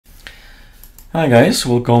Hi guys,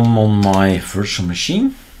 welcome on my virtual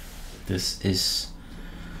machine. This is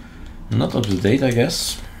not up to date, I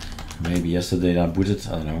guess. Maybe yesterday I booted,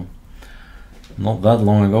 I don't know. Not that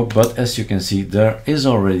long ago, but as you can see, there is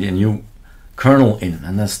already a new kernel in,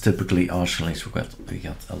 and that's typically ArcoLinux. We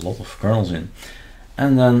got a lot of kernels in,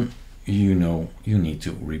 and then you need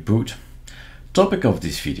to reboot. Topic of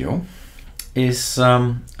this video is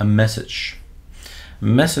a message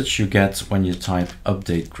you get when you type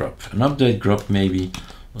update grub. An update grub, maybe,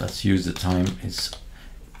 let's use the time, it's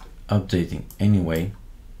updating anyway,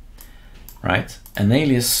 right? An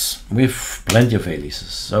alias with plenty of aliases.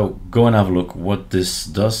 So go and have a look what this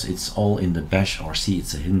does. It's all in the bash rc.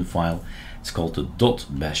 It's a hidden file. It's called the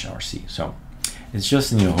 .bash rc. So it's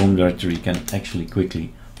just in your home directory. You can actually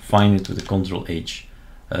quickly find it with the Ctrl H.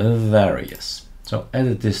 There it is. So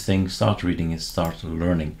edit this thing, start reading it, start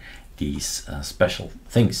learning these special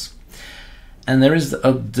things. And there is the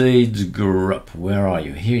update grub. Where are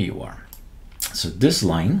you? Here you are. So this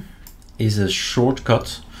line is a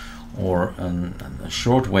shortcut or a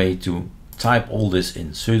short way to type all this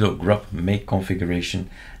in sudo grub make configuration,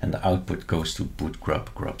 and the output goes to boot grub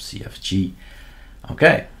cfg.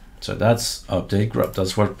 Okay, so that's update grub.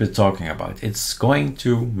 That's what we're talking about. It's going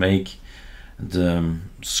to make the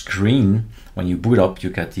screen, when you boot up,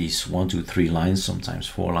 you get these 1, 2, 3 lines, sometimes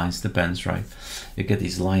 4 lines, depends, right? You get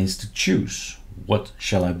these lines to choose. What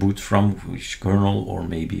shall I boot from, which kernel, or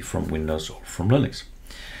maybe from Windows or from Linux?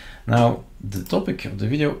 Now, the topic of the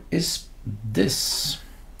video is this.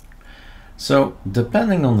 So,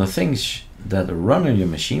 depending on the things that run on your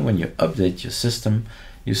machine, when you update your system,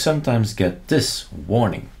 you sometimes get this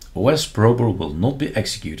warning. OS prober will not be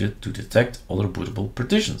executed to detect other bootable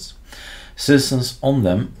partitions. Systems on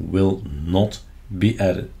them will not be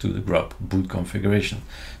added to the grub boot configuration.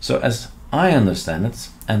 So as I understand it,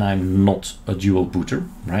 and I'm not a dual booter,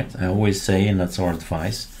 right? I always say, and that's our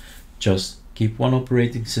advice, just keep one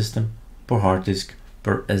operating system per hard disk,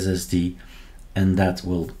 per SSD, and that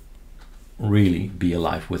will really be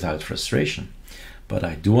alive without frustration. But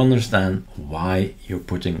I do understand why you're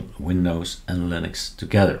putting Windows and Linux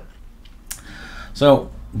together.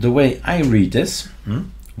 So the way I read this,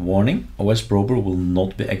 warning, OS prober will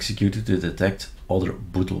not be executed to detect other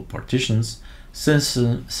bootable partitions.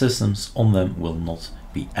 Systems on them will not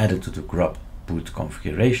be added to the grub boot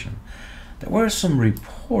configuration. There were some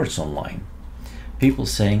reports online, people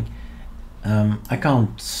saying, I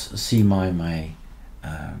can't see my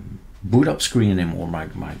boot up screen anymore,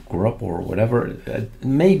 my grub or whatever. It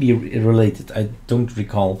may be related. I don't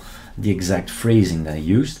recall the exact phrasing that I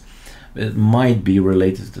used. It might be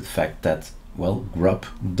related to the fact that, well, grub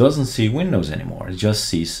doesn't see Windows anymore. It just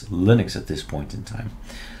sees Linux at this point in time.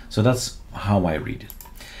 So that's how I read it.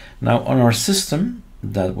 Now on our system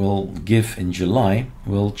that will give in July,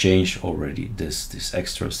 we'll change already this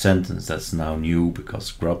extra sentence that's now new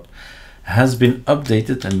because grub has been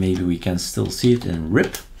updated, and maybe we can still see it in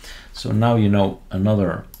RIP. So now you know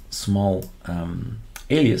another small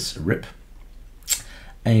alias RIP,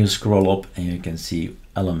 and you scroll up and you can see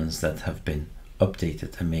elements that have been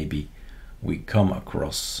updated, and maybe we come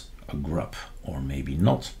across a grub or maybe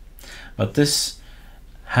not. But this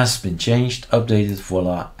has been changed, updated,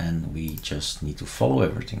 voila, and we just need to follow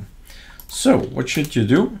everything. So what should you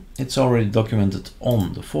do? It's already documented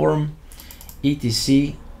on the forum,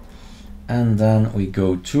 etc, and then we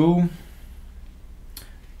go to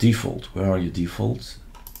default. Where are you?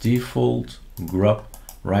 Default, grub,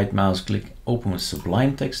 right mouse click, open with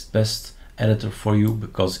Sublime Text, best editor for you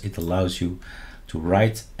because it allows you to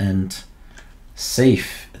write and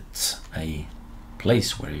save it a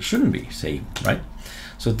place where you shouldn't be saving, right?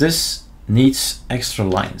 So this needs extra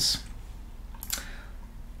lines.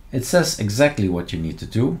 It says exactly what you need to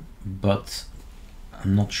do, but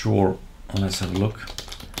I'm not sure. Let's have a look.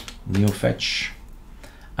 Neofetch.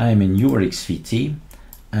 I am in URXVT,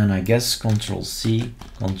 and I guess Control C,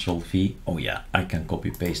 Control V. Oh yeah, I can copy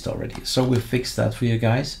paste already. So we fixed that for you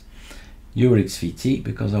guys. URXVT,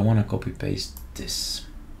 because I want to copy paste this,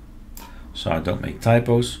 so I don't make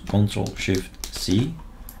typos. Control Shift C,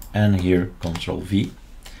 and here Control V.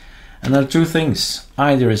 And there are two things.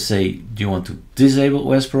 Either say, do you want to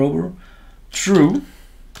disable OS prober? True,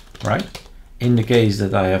 right? In the case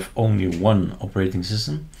that I have only one operating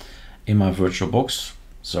system in my virtual box.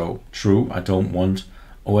 So true, I don't want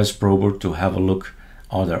OS prober to have a look.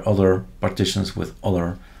 Are there other partitions with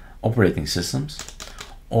other operating systems?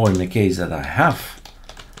 Or in the case that I have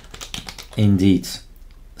indeed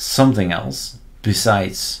something else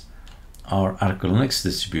besides our ArcoLinux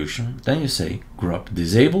distribution, then you say grub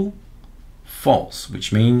disable false,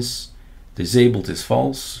 which means disabled is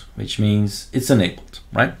false, which means it's enabled,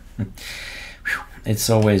 right? it's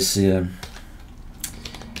always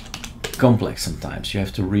complex sometimes. You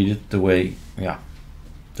have to read it the way, yeah,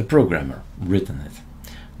 the programmer written it.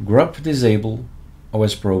 Grub disable,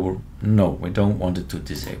 OS prober, no, we don't want it to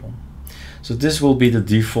disable. So this will be the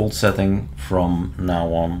default setting from now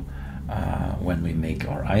on when we make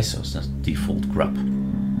our ISOs, that's default grub.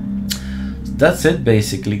 So that's it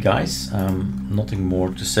basically, guys. Nothing more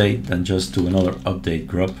to say than just do another update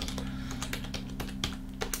grub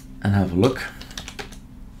and have a look.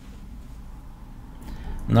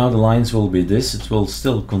 Now the lines will be this, it will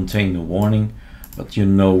still contain the warning, but you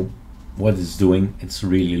know what it's doing. It's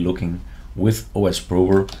really looking with OS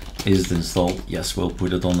prober. Is it installed? Yes, we'll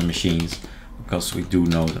put it on the machines, because we do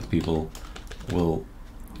know that people will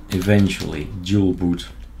eventually dual boot.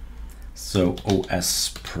 So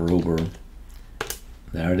OS prober,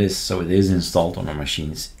 there it is. So it is installed on our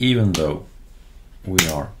machines, even though we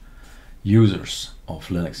are users of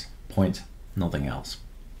Linux. Point, nothing else.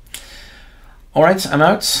 All right, I'm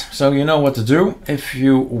out. So you know what to do. If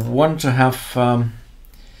you want to have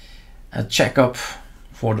a checkup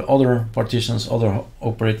for the other partitions, other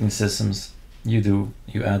operating systems, you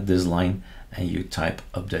add this line and you type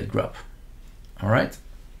update grub. All right,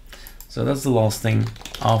 so that's the last thing.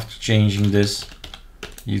 After changing this,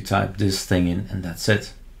 you type this thing in and that's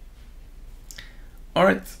it. All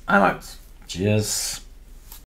right, I'm out. Cheers.